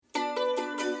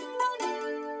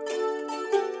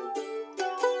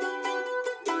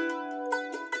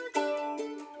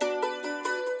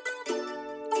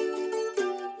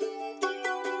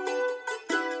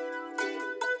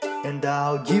And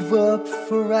I'll give up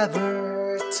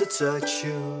forever to touch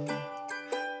you,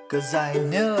 'cause I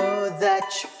know that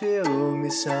you feel me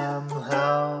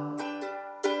somehow.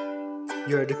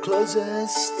 You're the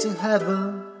closest to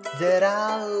heaven that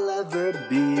I'll ever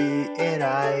be, and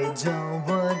I don't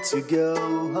want to go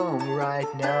home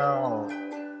right now.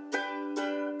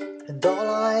 And all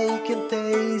I can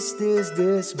taste is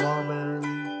this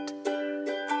moment,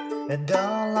 and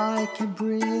all I can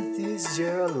breathe is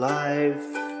your life.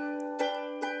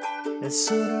 And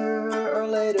sooner or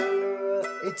later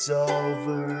it's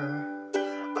over.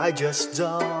 I just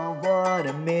don't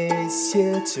wanna miss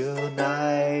you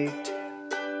tonight.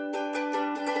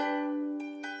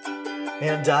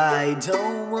 And I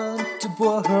don't want the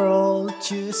world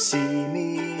to see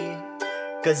me,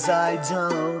 'cause I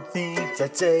don't think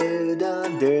that they'd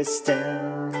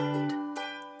understand.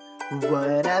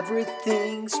 When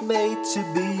everything's made to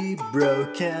be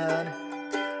broken,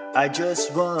 I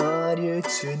just want you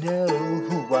to know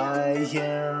who I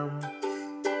am.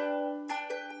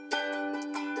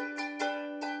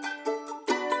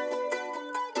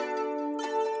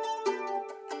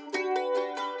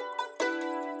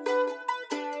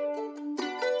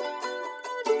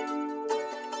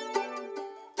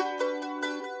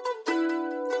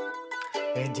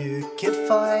 And you can't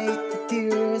fight the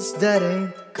tears that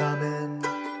ain't coming,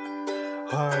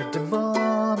 or the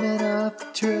moment of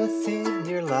truth in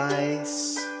your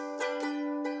lies.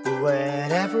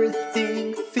 When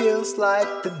everything feels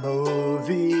like the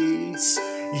movies,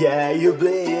 yeah, you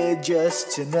bleed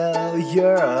just to know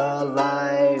you're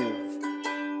alive.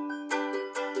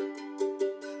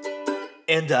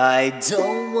 And I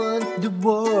don't want the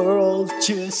world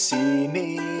to see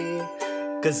me,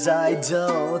 'cause I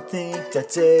don't think that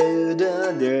they'd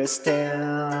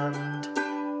understand.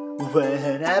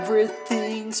 When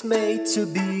everything's made to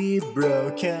be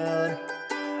broken,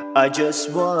 I just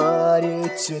want you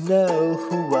to know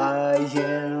who I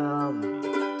am.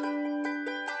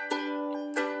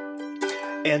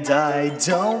 And I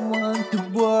don't want the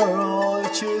world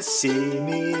to see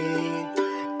me,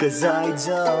 'cause I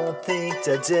don't think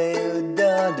that they'd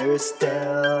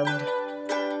understand.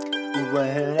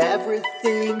 When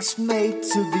everything's made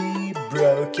to be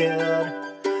broken,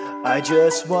 I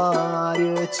just want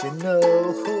you to know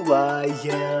who I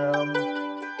am.